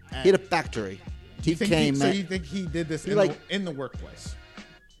at He had a factory. He came. so you think he did this in the workplace?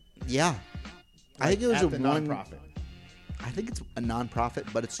 Yeah, I think it was at a the one. nonprofit. I think it's a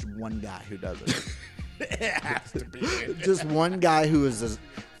nonprofit, but it's one guy who does it. It has to be. Just one guy who is a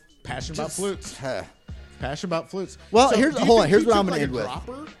Passion about flutes. Passion about flutes. Well, So, here's- do you hold on, think here's he what took, I'm gonna like, end a with.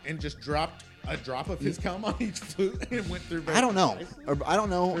 dropper and just dropped a drop of his cum on each flute and went through. I don't know. Or, I don't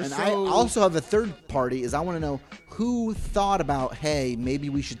know. They're And I so- also have a third party. Is I want to know who thought about, hey, maybe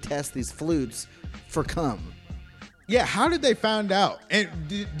we should test these flutes for cum. Yeah, how did they find out? And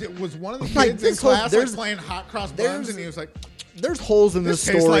was one of the Like, kids in this whole- class like there's- playing hot cross buns, there's- and he was like, There's holes in this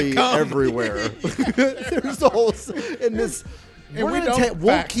This tastes story like cum. everywhere. There's holes in this. And We're we gonna don't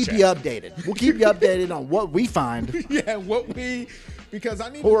we'll fact keep check. you updated. We'll keep you updated on what we find. "Yeah, because I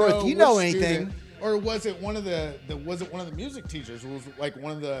need Or to know if you know which anything. student- or was it one of the music teachers? Was it like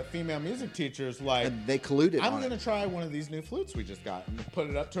one of the female music teachers? Like, And they colluded I'm on gonna it. try one of these new flutes we just got and put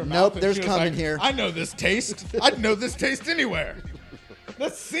it up to her Nope, mouth. And there's she was cum in like, here. I know this taste. I'd know this taste anywhere.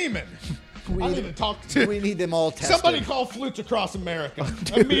 That's semen. I need to talk to. We need them all tested. Somebody call Flutes Across America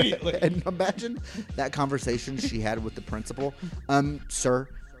immediately. And imagine that conversation she had with the principal. Sir,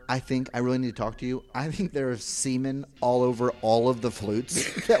 I think I really need to talk to you. I think there's semen all over all of the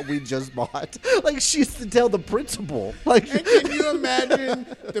flutes that we just bought. Like, she used to tell the principal. Like, And can you imagine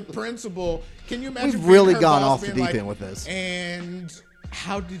the principal? Can you imagine? We've being really her gone boss off the being deep like, end with this. And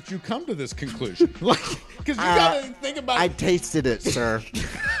how did you come to this conclusion? Like, because you gotta think about. I tasted it, sir.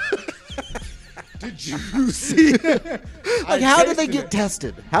 Did you see? Like, how did they get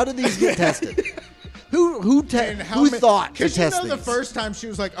tested? How did these get tested? Who thought to Because you test know, the these? first time she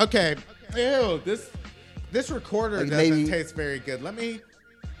was like, "Okay, ew, this recorder Like, doesn't maybe- taste very good.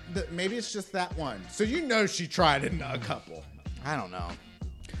 Maybe it's just that one." So you know she tried a couple. I don't know.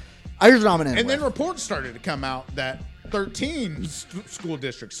 Here's what I'm gonna end And then with. reports started to come out that 13 school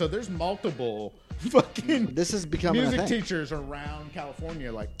districts. So there's multiple fucking This is becoming a music thing. teachers around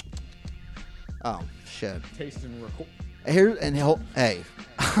California like Oh shit. tasting record. Hey,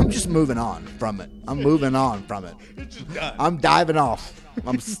 I'm just moving on from it. I'm moving on from it. It's just done. I'm diving off.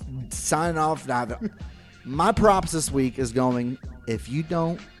 I'm signing off. Diving. My props this week is going. If you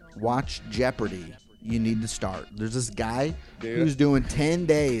don't watch Jeopardy, you need to start. There's this guy who's doing 10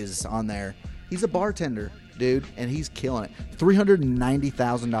 days on there. He's a bartender, dude, and he's killing it.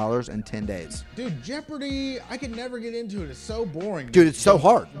 $390,000 in 10 days. Dude, Jeopardy, I could never get into it. It's so boring. Dude, it's so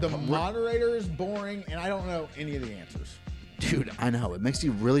hard. The moderator is boring, and I don't know any of the answers. Dude, I know. It makes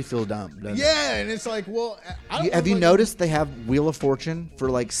you really feel dumb, doesn't it? Yeah, and it's like, well, I don't Have you like- noticed they have Wheel of Fortune for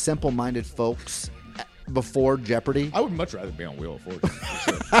like simple-minded folks before Jeopardy? I would much rather be on Wheel of Fortune. For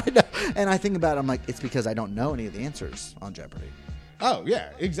sure. I know. And I think about it, I'm like, it's because I don't know any of the answers on Jeopardy. Oh, yeah,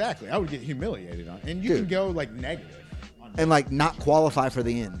 exactly. I would get humiliated on and you Dude. can go, like, negative. On And like not qualify for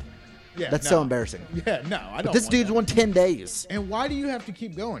the end. yeah, That's no. so embarrassing. Yeah, no, I don't This want dude's that. won 10 days. And why do you have to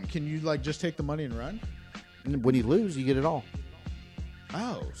keep going? Can you, like, just take the money and run? And when you lose, you get it all.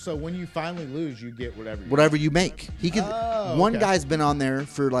 Oh, so when you finally lose, you get whatever you Whatever you make. He could. Oh, One okay. guy's been on there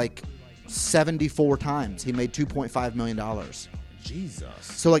for like 74 times. He made $2.5 million. Jesus.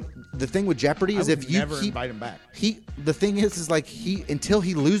 So like the thing with Jeopardy is I would if you never keep invite him back. the thing is like until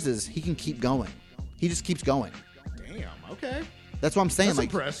he loses, he can keep going. He just keeps going. Damn, okay. That's what I'm saying. That's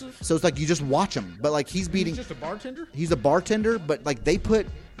like impressive. So it's like you just watch him, but like he's beating. He's just a bartender? He's a bartender, but like they put.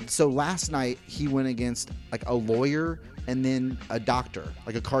 So last night he went against like a lawyer and then a doctor,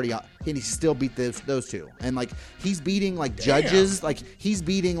 like a cardiac, and he still beat those two. And like he's beating like judges, like he's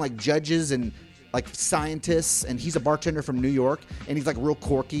beating like judges and like scientists, and he's a bartender from New York, and he's like real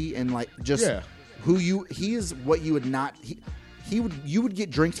quirky and like just Yeah. he is what you would not you would get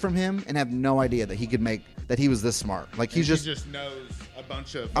drinks from him and have no idea that he could make that he was this smart. Like he's He just just knows a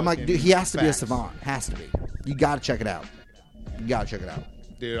bunch of I'm like, fucking dude, he has to be a facts. savant. Has to be. You got to check it out. You got to check it out.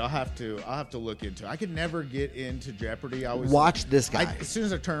 Dude, I'll have to look into it. I could never get into Jeopardy. I always Watch this guy. as soon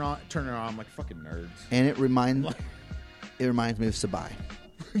as I turn it on, I'm like fucking nerds. And it reminds me of Sabai.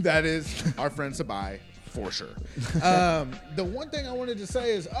 That is our friend Sabai for sure. The one thing I wanted to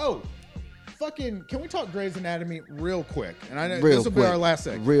say is, fucking, can we talk Grey's Anatomy real quick? And I know Real this will be quick. our last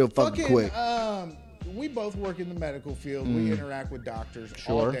segment. Real fucking quick. We both work in the medical field. We interact with doctors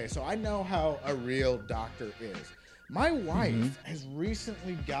all Sure. day, so I know how a real doctor is. My wife has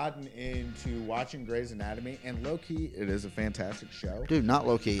recently gotten into watching Grey's Anatomy, and low-key, it is a fantastic show. Dude, not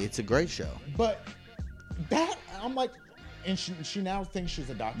low-key. It's a great show. But that, I'm like, and she now thinks she's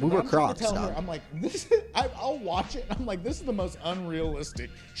a doctor. We But were I'm trying to Crocs, tell her, dog. I'm like, I'll watch it. And I'm like, this is the most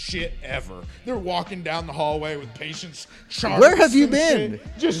unrealistic shit ever. They're walking down the hallway with patients. Charts Where have you and been?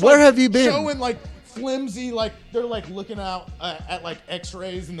 shit, just Where like, have you been? Showing like flimsy, like they're like looking out at like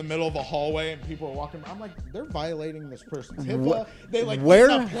X-rays in the middle of a hallway, and people are walking. I'm like, they're violating this person's HIPAA. They like Where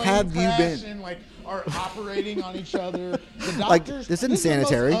get in a plane have you crash been? And like are operating on each other. The Like, doctors. this isn't is the most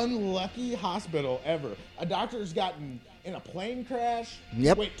sanitary. unlucky hospital ever. A doctor's gotten in a plane crash.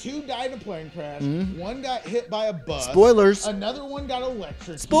 Yep. Wait, 2 died in a plane crash. One got hit by a bus. Spoilers. Another one got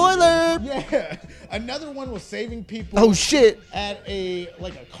electrocuted. Spoiler. Yeah. Another one was saving people. Oh, shit. At a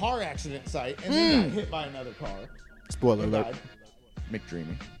car accident site, and then got hit by another car. Spoiler And alert. died.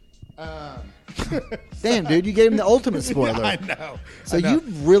 McDreamy. Damn, dude, you gave him the ultimate spoiler. I know. So I know.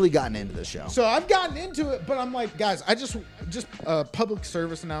 you've really gotten into this show. So I've gotten into it, but I'm like, guys, I just a public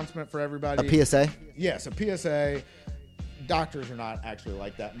service announcement for everybody. A PSA? Yes, a PSA. Doctors are not actually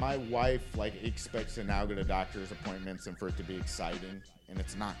like that. My wife expects to now go to doctor's appointments and for it to be exciting, and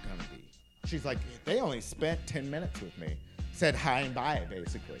it's not gonna be. She's like, they only spent 10 minutes with me, said hi and bye,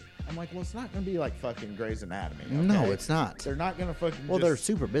 basically. I'm like, well, it's not gonna be like fucking Grey's Anatomy. Okay? No, it's not. They're not gonna fucking. Well, just- they're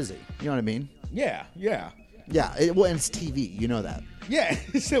super busy. You know what I mean? Yeah. Yeah. And it's TV. You know that. Yeah.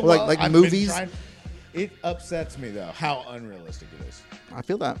 So, Like I've been movies? It upsets me though how unrealistic it is. I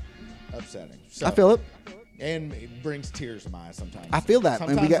feel that. Upsetting. So, I feel it. And it brings tears to my eyes sometimes. I feel that. And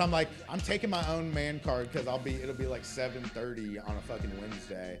we Sometimes got- I'm like, I'm taking my own man card because it'll be like 7:30 on a fucking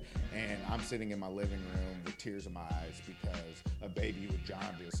Wednesday, and I'm sitting in my living room with tears in my eyes because a baby with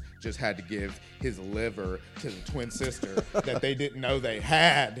jaundice just had to give his liver to the twin sister that they didn't know they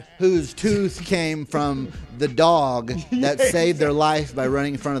had. Whose tooth came from the dog that saved their life by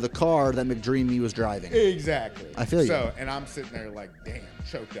running in front of the car that McDreamy was driving. Exactly. I feel you. So, and I'm sitting there like, damn,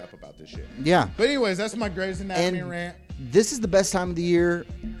 choked up about this shit. Yeah. But anyways, that's my Grey's Anatomy And rant. This is the best time of the year.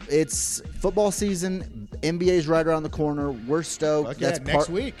 It's football season. NBA's right around the corner. We're stoked. Fuck yeah, next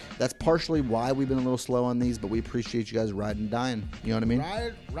week. That's partially why we've been a little slow on these, but we appreciate you guys riding and dying. You know what I mean?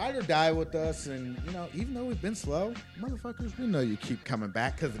 Ride or die with us, and even though we've been slow, motherfuckers, we know you keep coming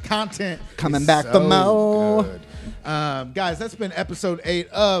back because the content coming is back so for more. Good. Guys, that's been episode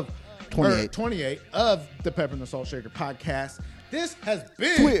 28 of the Pepper and the Salt Shaker podcast. This has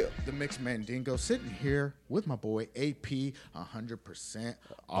been the Mixed Mandingo, sitting here with my boy AP, 100%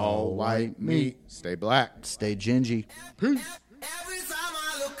 all white meat. Stay black. Stay gingy. Peace. Every time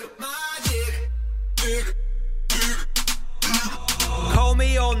I look at my dick. Call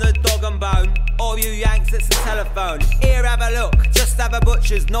me on the dog and bone. All you yanks, it's a telephone. Here, have a look. Just have a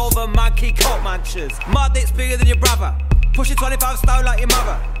butcher's. Northern monkey cock munchers. My dick's bigger than your brother. Pushing 25 stone like your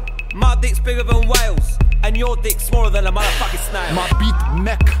mother. My dick's bigger than Wales. And your dick's smaller than a motherfucking snail. Ma bite,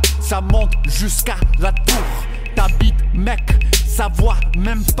 mec, ça monte jusqu'à la tour. Ta bite, mec, ça voit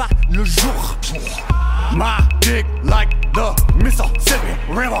même pas le jour. My dick like the Mississippi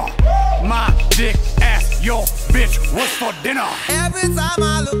River. My dick ask your bitch what's for dinner. Every time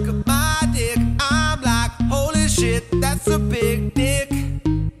I look at my dick, I'm like, holy shit, that's a big dick.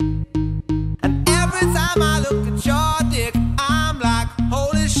 And every time I look at your dick, I'm like,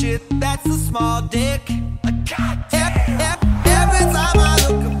 holy shit, that's a small dick. Every time I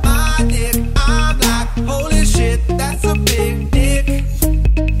look at my dick, I'm like, holy shit, that's a big dick.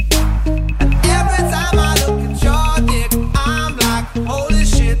 And every time I look at your dick, I'm like, holy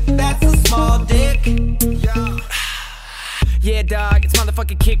shit, that's a small dick. Yeah, dog, it's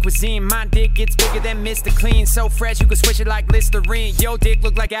motherfucking kick cuisine. My dick gets bigger than Mr. Clean. So fresh, you can switch it like Listerine. Yo dick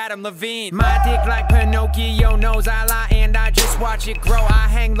look like Adam Levine. My dick like Pinocchio knows I lie and I just watch it grow. I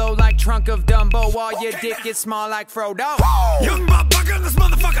hang low like trunk of Dumbo while your dick gets small like Frodo. Young motherfucker in this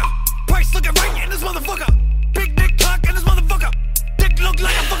motherfucker. Price looking right in this motherfucker. Big dick clock in this motherfucker. Dick look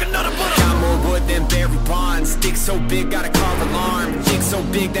like a fucking nutter butter. Got more wood than Barry Bonds. Dick so big, got a car alarm. Dick so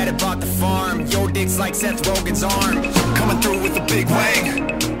big that it bought the farm. Your dick's like Seth Rogen's arm. Coming through with the big wang.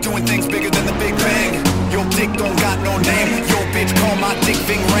 Doing things bigger than the Big Bang. Your dick don't got no name. Your bitch call my dick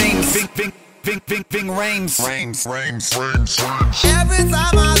Ving Rhames. Ving Rhames. Every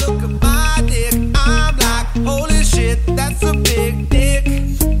time I look at my dick, I'm like, holy shit, that's a big dick.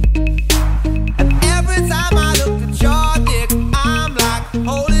 And every time I look at your dick, I'm like,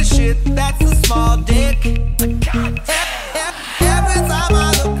 holy shit, that's a small dick. Every time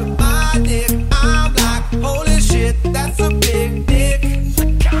I look at my dick, I'm like, holy shit, that's a big dick. And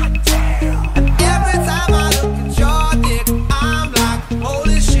every time I look at your dick, I'm like,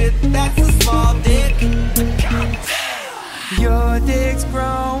 holy shit, that's a small dick. Your dick's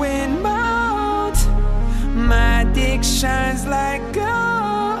growing mold. My dick shines like